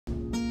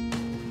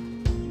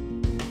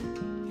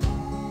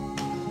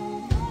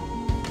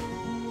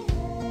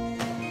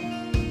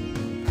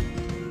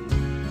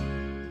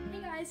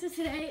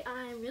today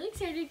I'm really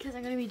excited because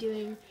I'm going to be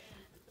doing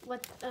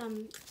what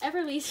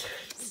Everleigh's,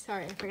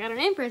 sorry, I forgot her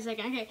name for a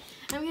second. Okay,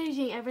 I'm going to be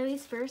doing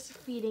Everleigh's first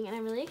feeding and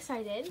I'm really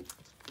excited.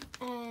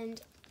 And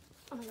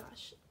oh my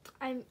gosh,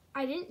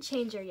 I didn't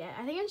change her yet.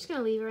 I think I'm just going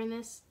to leave her in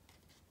this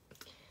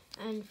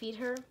and feed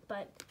her,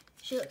 but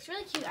she looks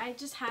really cute. I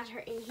just had her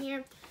in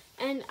here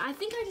and I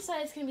think I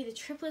decided it's going to be the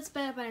triplets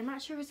bed, but I'm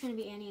not sure if it's going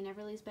to be Annie and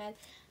Everleigh's bed.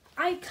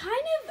 I'm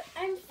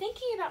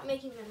thinking about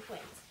making them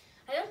twins.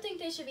 I don't think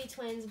they should be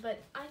twins, but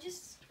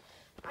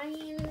I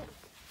mean,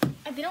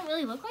 they don't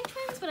really look like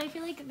twins, but I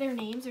feel like their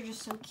names are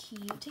just so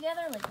cute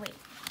together. Like, wait.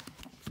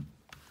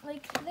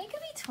 Like, they could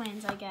be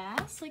twins, I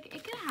guess. Like,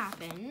 it could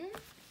happen.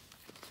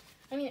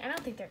 I mean, I don't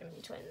think they're going to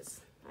be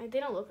twins. They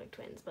don't look like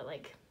twins, but,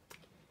 like,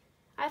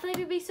 I feel like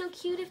it would be so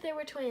cute if they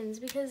were twins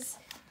because,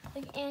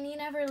 like, Annie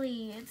and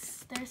Everleigh,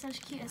 they're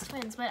such cute as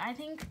twins, but I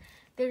think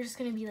they're just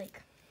going to be,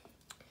 like,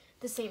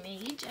 the same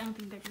age. I don't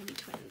think they're going to be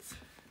twins.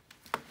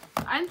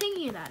 I'm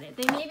thinking about it.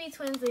 They may be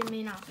twins, they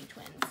may not be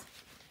twins.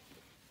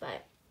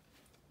 But,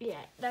 yeah,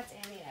 that's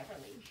Annie and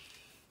Everleigh.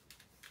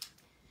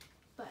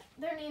 But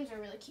their names are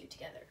really cute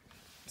together.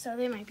 So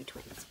they might be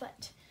twins.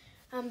 But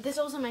this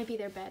also might be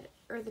their bed,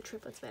 or the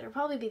triplets bed, or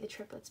probably be the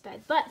triplets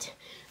bed. But,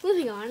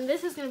 moving on,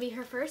 this is going to be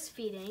her first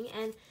feeding.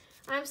 And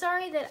I'm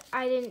sorry that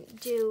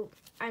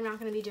I'm not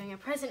going to be doing a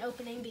present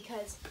opening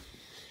because,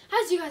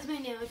 as you guys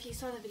might know, if you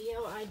saw the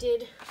video, I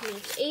did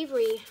make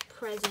Avery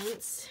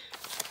presents.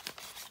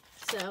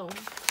 So,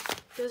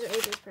 those are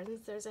Avery's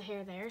presents. There's a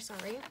hair there,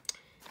 sorry.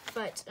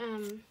 But,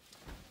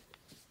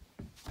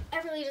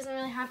 Everleigh doesn't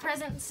really have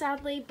presents,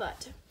 sadly,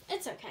 but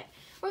it's okay.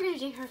 We're going to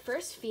be doing her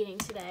first feeding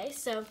today.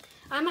 So,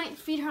 I might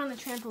feed her on the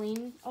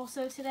trampoline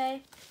also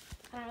today.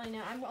 I don't really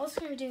know. I'm also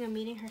going to be doing a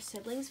meeting her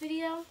siblings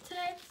video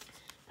today,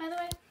 by the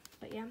way.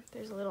 But yeah,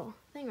 there's a little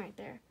thing right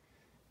there.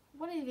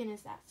 What even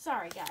is that?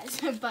 Sorry,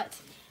 guys. But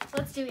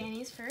let's do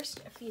Annie's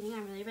first feeding.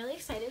 I'm really, really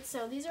excited.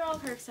 So these are all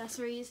her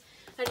accessories.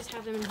 I just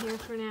have them in here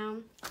for now.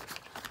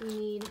 We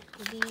need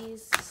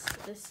this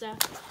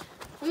stuff.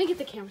 Let me get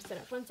the camera set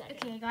up. One second.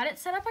 Okay, I got it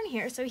set up on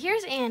here. So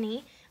here's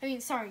Annie.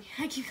 Sorry,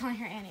 I keep calling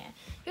her Annie.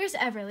 Here's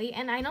Everleigh.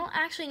 And I don't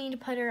actually need to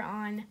put her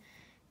on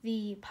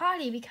the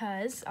potty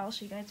because I'll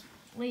show you guys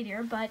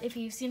later. But if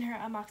you've seen her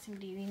unboxing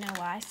video, you know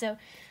why. So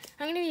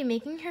I'm going to be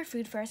making her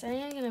food first. I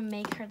think I'm going to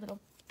make her little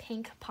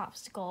pink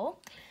popsicle,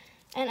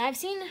 and I've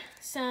seen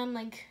some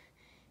like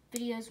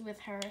videos with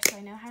her, so I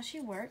know how she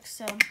works.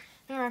 So I've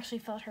never actually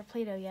felt her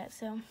Play-Doh yet,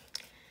 so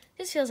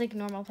this feels like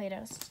normal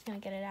Play-Doh. So just gonna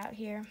get it out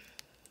here.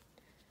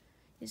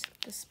 Use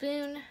the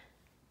spoon.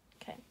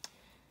 Okay,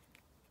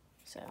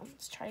 so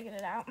let's try to get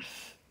it out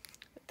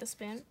with the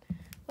spoon.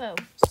 Whoa,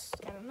 just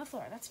got it on the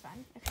floor. That's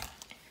fine. Okay,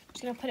 I'm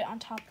just gonna put it on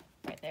top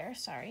right there.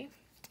 Sorry.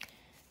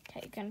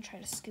 Okay, gonna try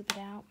to scoop it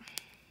out.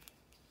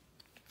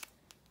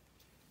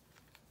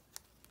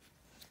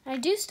 I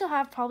do still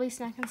have probably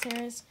Snack and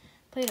Sarah's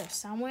Play-Doh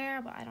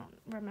somewhere, but I don't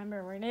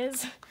remember where it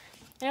is.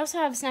 I also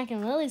have Snack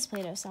and Lily's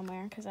Play-Doh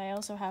somewhere, because I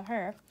also have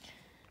her.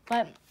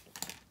 But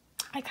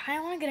I kind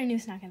of want to get a new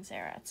Snack and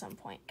Sarah at some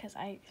point, because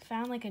I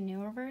found like a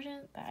newer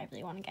version that I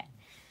really want to get.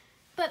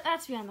 But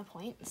that's beyond the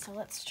point, so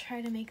let's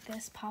try to make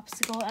this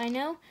popsicle. I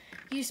know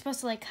you're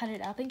supposed to like cut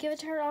it up and give it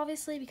to her,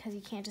 obviously, because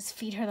you can't just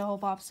feed her the whole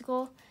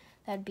popsicle.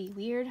 That'd be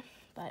weird,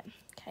 but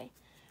okay.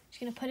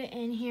 Just going to put it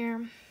in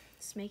here,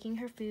 just making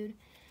her food.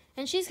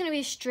 And she's going to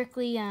be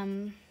strictly,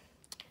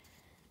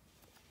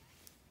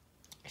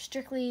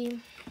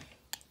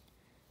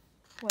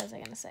 what was I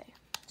going to say?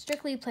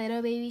 Strictly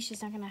Play-Doh baby.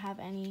 She's not going to have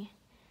any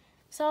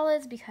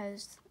solids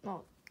because,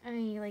 well,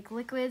 any, like,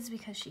 liquids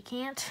because she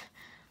can't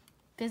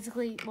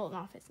physically, well,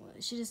 not physically.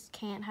 She just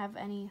can't have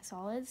any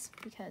solids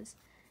because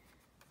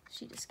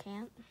she just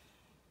can't.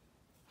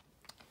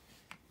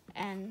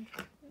 And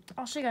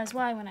I'll show you guys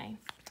why when I,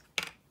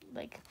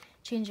 like,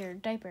 change her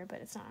diaper, but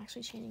it's not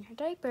actually changing her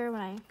diaper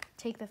when I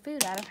take the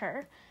food out of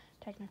her,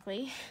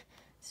 technically.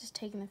 It's just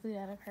taking the food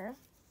out of her.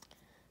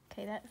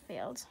 Okay, that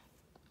failed.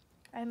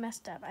 I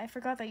messed up. I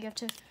forgot that you have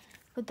to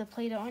put the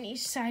Play-Doh on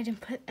each side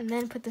and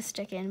then put the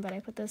stick in, but I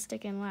put the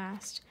stick in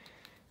last.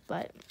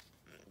 But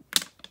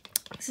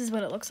this is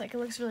what it looks like. It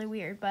looks really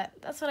weird, but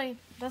that's what it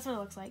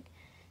looks like.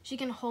 She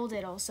can hold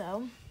it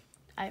also.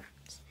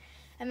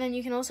 And then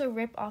you can also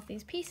rip off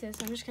these pieces.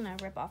 So I'm just gonna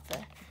rip off the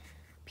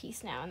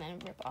piece now and then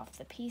rip off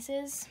the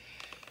pieces,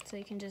 so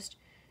you can just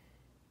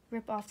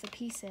rip off the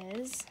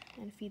pieces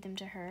and feed them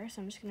to her.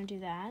 So I'm just gonna do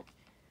that.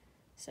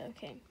 So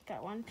okay,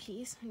 got one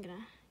piece. I'm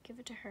gonna give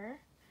it to her.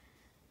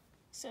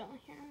 So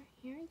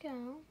here we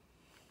go.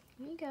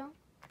 Here you go.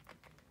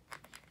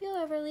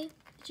 Yo, Everleigh,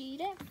 did you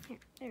eat it? Here,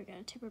 there we go.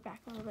 Tip her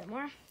back a little bit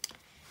more.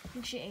 I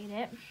think she ate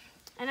it.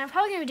 And I'm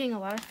probably gonna be doing a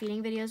lot of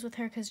feeding videos with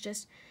her because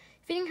just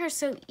feeding her is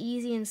so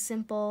easy and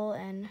simple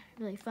and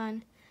really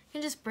fun. You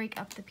can just break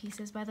up the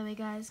pieces, by the way,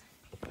 guys.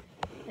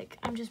 Like,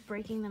 I'm just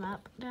breaking them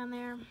up down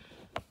there.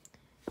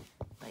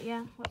 But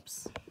yeah,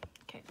 whoops.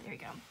 Okay, there we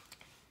go.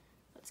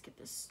 Let's get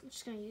this. I'm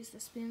just going to use the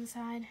spoon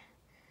side.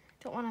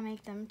 Don't want to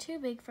make them too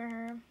big for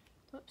her.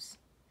 Whoops.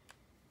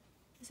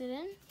 Is it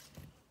in?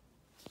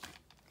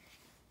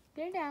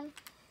 Get it down.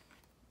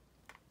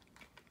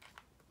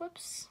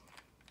 Whoops.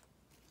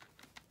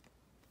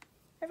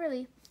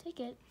 Everleigh, take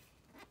it.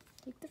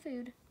 Take the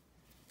food.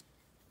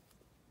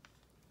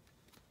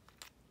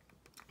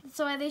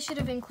 So they should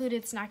have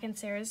included Snack and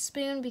Sarah's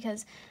spoon,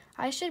 because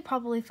I should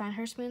probably find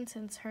her spoon,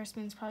 since her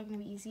spoon's probably going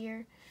to be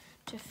easier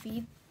to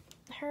feed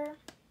her.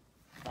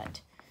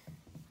 But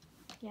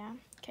yeah,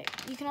 okay.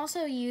 You can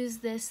also use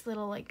this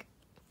little like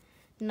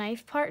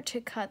knife part to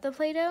cut the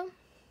Play-Doh.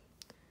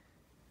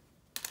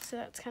 So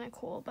that's kind of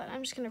cool, but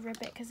I'm just going to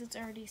rip it because it's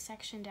already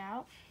sectioned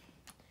out.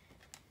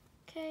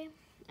 Okay,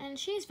 and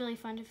she's really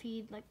fun to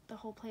feed, like the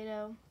whole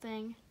Play-Doh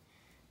thing.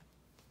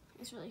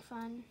 It's really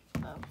fun.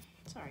 Oh,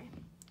 sorry.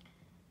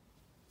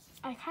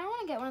 I kind of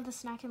want to get one of the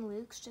Snack and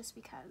Luke's just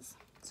because.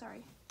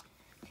 Sorry.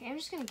 Okay, I'm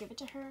just going to give it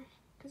to her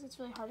because it's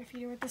really hard to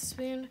feed her with the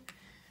spoon.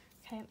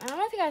 Okay, I don't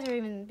know if you guys are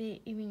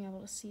even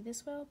able to see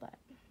this well, but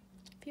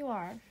if you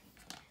are,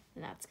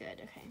 then that's good.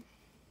 Okay.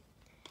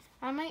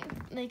 I might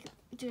like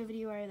do a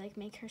video where I like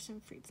make her some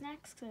fruit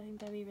snacks, because I think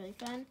that'd be really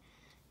fun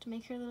to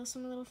make her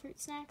some little fruit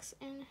snacks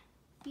and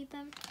feed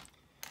them.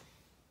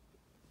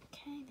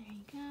 Okay, there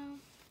you go.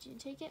 Did you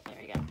take it? There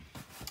we go.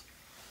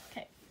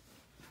 Okay.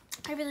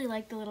 I really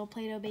like the little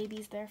Play-Doh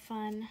babies. They're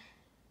fun.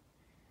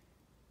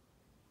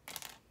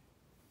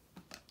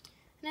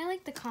 And I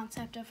like the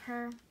concept of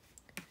her.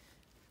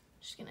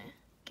 Just gonna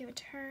give it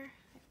to her.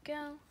 There we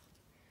go.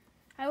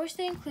 I wish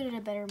they included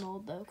a better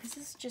mold though, because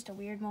this is just a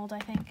weird mold, I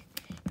think.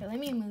 Here, let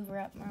me move her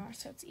up more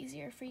so it's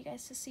easier for you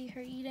guys to see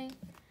her eating.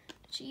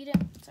 Did she eat it?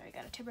 Sorry,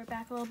 gotta tip her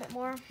back a little bit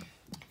more.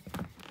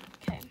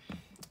 Okay,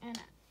 and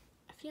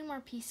a few more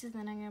pieces,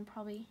 then I'm gonna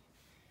probably,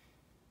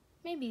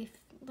 maybe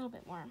a little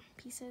bit more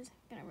pieces.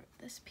 I'm gonna rip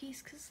this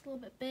piece because it's a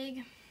little bit big.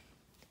 Here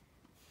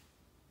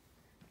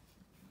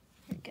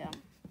we go.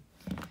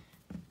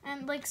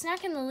 And like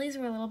Snack and Lily's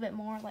were a little bit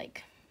more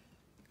like,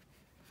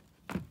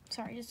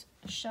 sorry, just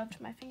shoved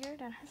my finger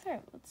down her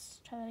throat. Let's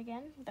try that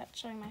again without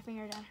shoving my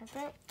finger down her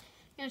throat.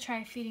 I'm gonna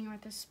try feeding her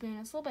with a spoon.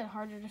 It's a little bit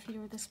harder to feed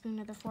her with a spoon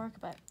or the fork,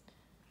 but,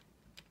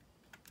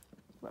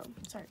 whoa,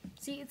 sorry.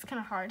 See, it's kind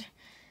of hard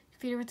to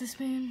feed her with the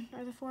spoon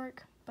or the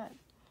fork, but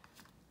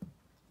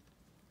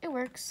it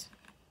works.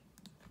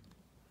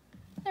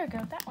 There we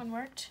go, that one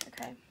worked,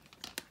 okay.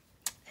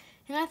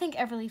 And I think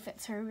Everleigh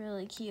fits her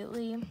really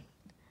cutely.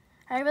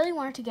 I really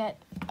wanted to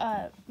get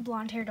a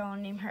blonde hair doll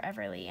and name her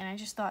Everleigh, and I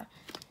just thought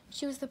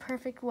she was the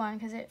perfect one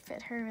because it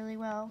fit her really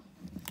well.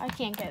 I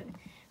can't get it.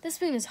 This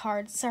spoon is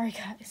hard, sorry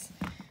guys.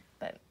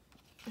 But,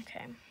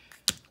 okay.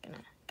 Gonna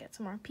get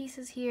some more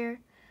pieces here.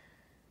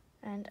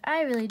 And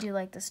I really do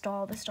like this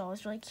doll. This doll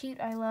is really cute.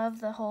 I love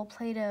the whole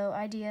Play-Doh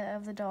idea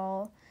of the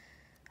doll.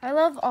 I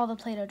love all the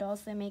Play-Doh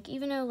dolls they make,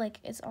 even though, like,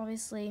 it's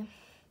obviously,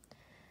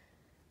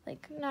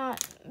 like,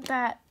 not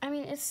that, I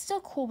mean, it's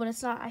still cool, but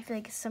it's not, I feel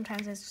like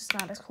sometimes it's just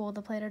not as cool,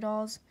 the Play-Doh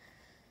dolls.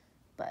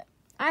 But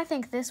I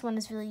think this one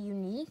is really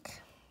unique.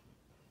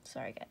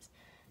 Sorry, guys.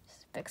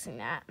 Just fixing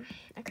that.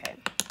 Okay.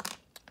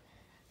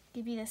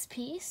 Give you this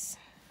piece.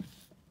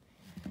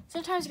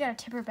 Sometimes you gotta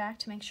tip her back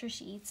to make sure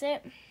she eats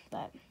it,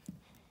 but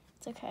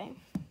it's okay.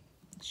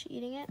 Is she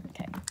eating it?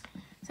 Okay.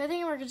 So I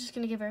think we're just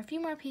gonna give her a few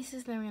more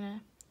pieces, then we're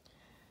gonna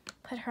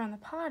put her on the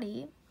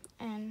potty,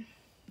 and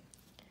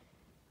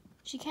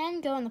she can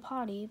go in the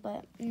potty,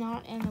 but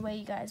not in the way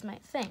you guys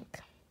might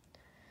think.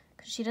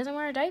 Because she doesn't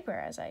wear a diaper,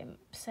 as I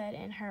said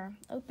in her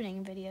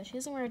opening video. She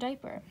doesn't wear a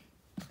diaper.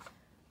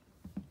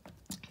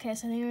 Okay,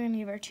 so I think we're gonna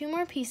give her 2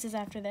 more pieces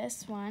after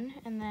this one,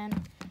 and then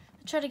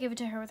I'll try to give it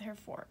to her with her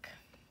fork.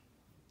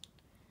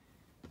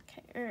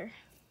 Okay,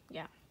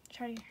 yeah,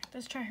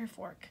 let's try her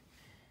fork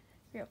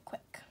real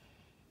quick.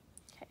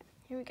 Okay,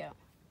 here we go.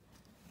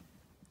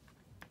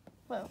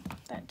 Whoa,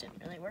 that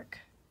didn't really work.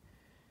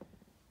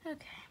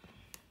 Okay.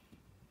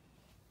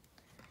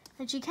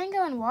 And she can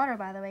go in water,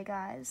 by the way,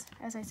 guys,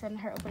 as I said in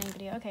her opening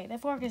video. Okay, the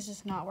fork is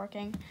just not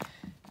working.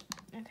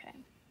 Okay.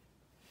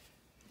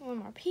 One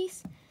more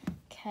piece.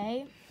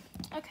 Okay.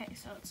 Okay,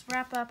 so let's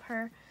wrap up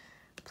her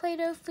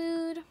Play-Doh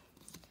food.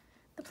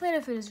 The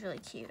Play-Doh food is really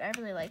cute. I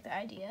really like the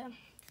idea.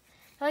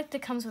 I like that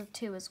it comes with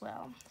 2 as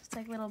well. It's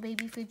like little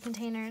baby food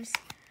containers.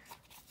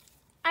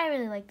 I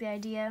really like the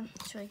idea.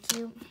 It's really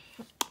cute.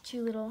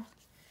 2 little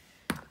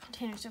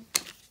containers of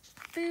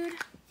food.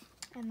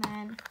 And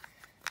then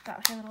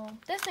got her little,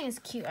 this thing is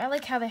cute. I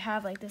like how they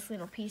have like this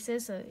little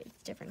pieces, so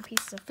it's different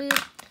pieces of food.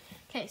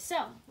 Okay, so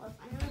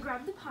I'm gonna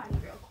grab the potty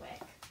real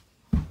quick.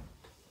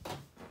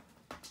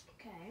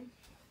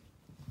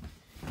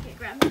 Okay,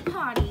 grab the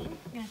potty.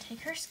 I'm gonna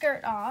take her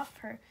skirt off,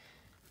 her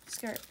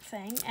skirt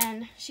thing,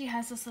 and she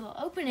has this little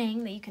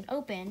opening that you can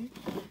open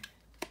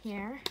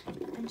here,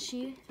 and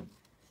she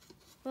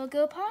will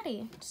go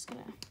potty. Just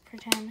gonna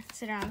pretend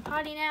sit her on the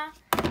potty now.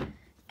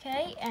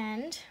 Okay,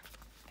 and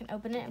you can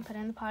open it and put it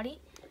in the potty.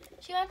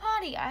 She went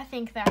potty. I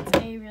think that's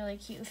a really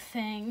cute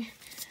thing.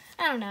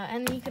 I don't know,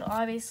 and you could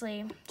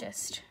obviously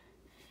just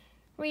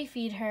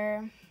refeed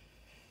her.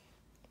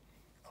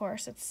 Of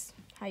course, it's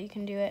how you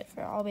can do it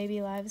for all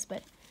baby lives,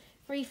 but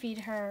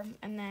refeed her,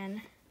 and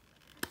then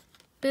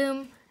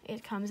boom,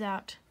 it comes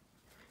out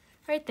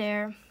right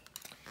there.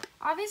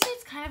 Obviously,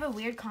 it's kind of a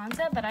weird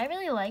concept, but I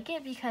really like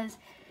it because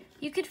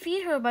you could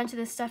feed her a bunch of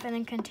this stuff and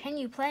then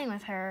continue playing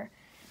with her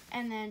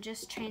and then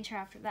just change her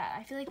after that.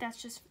 I feel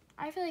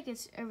like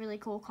it's a really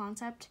cool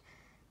concept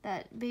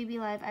that Baby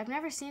Live, I've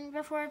never seen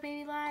before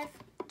Baby Live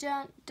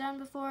done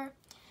before.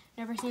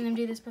 Never seen them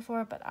do this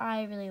before, but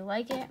I really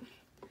like it.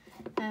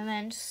 And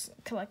then just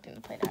collecting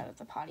the plate out of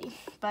the potty.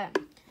 But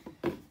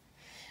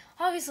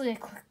obviously a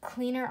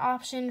cleaner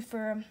option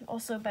for,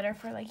 also better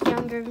for like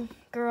younger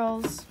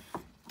girls.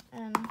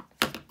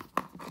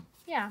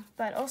 Yeah,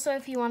 but also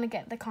if you want to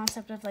get the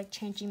concept of like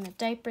changing the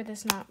diaper,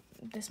 this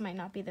might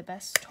not be the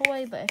best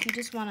toy, but if you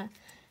just want to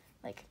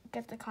like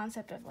get the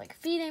concept of like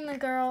feeding the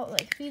girl,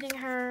 like feeding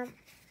her,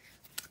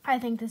 I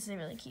think this is a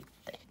really cute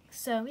thing.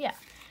 So yeah,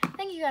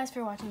 thank you guys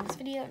for watching this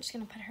video. I'm just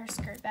going to put her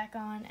skirt back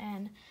on,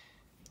 and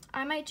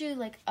I might do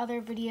like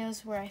other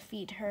videos where I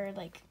feed her,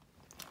 like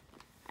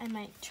I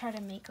might try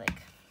to make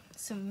like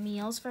some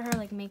meals for her,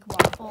 like make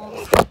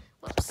waffles.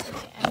 Whoops.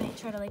 Okay, I might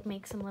try to like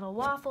make some little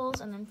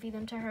waffles and then feed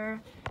them to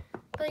her.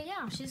 But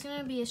yeah, she's going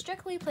to be a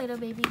strictly Play-Doh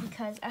baby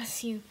because,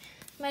 as you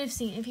might have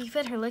seen, if you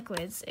fed her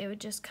liquids, it would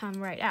just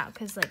come right out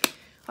because like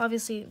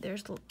obviously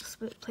there's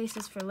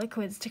places for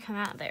liquids to come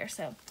out there.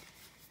 So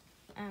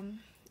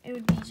it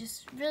would be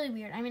just really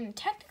weird. I mean,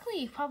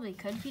 technically you probably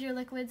could feed her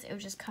liquids. It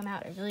would just come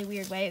out a really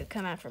weird way. It would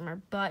come out from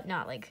her butt,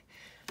 not like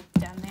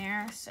down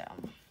there. So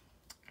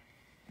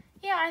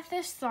yeah, I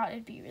just thought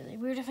it'd be really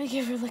weird if I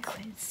gave her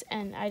liquids,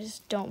 and I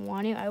just don't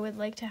want to. I would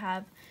like to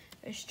have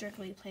a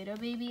strictly Play-Doh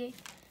baby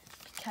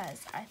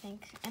because I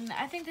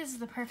think this is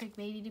the perfect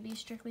baby to be a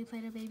strictly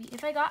Play-Doh baby.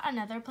 If I got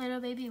another Play-Doh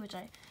baby, which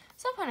at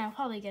some point I'll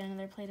probably get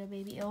another Play-Doh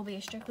baby, it will be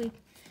a strictly,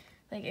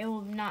 like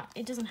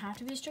it doesn't have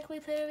to be a strictly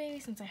Play-Doh baby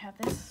since I have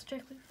this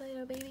strictly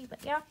Play-Doh baby, but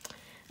yeah.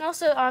 And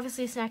also,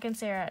 obviously, Snack and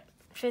Sarah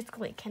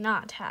physically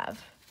cannot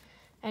have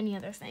any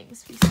other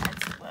things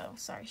besides, whoa,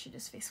 sorry, she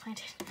just face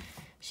planted.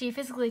 She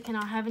physically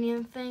cannot have any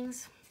other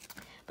things.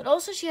 But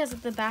also she has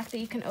at the back that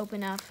you can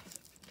open up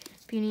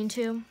if you need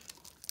to.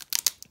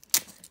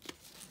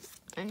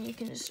 And you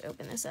can just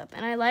open this up.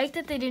 And I like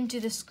that they didn't do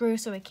the screw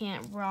so it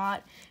can't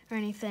rot or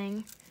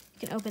anything.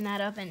 You can open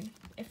that up, and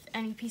if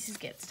any pieces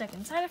get stuck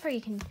inside of her,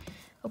 you can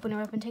open her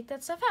up and take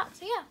that stuff out.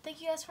 So yeah,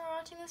 thank you guys for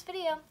watching this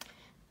video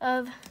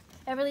of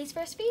Everleigh's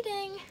first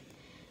feeding.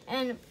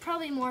 And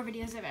probably more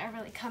videos of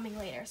Everleigh coming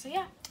later. So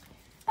yeah.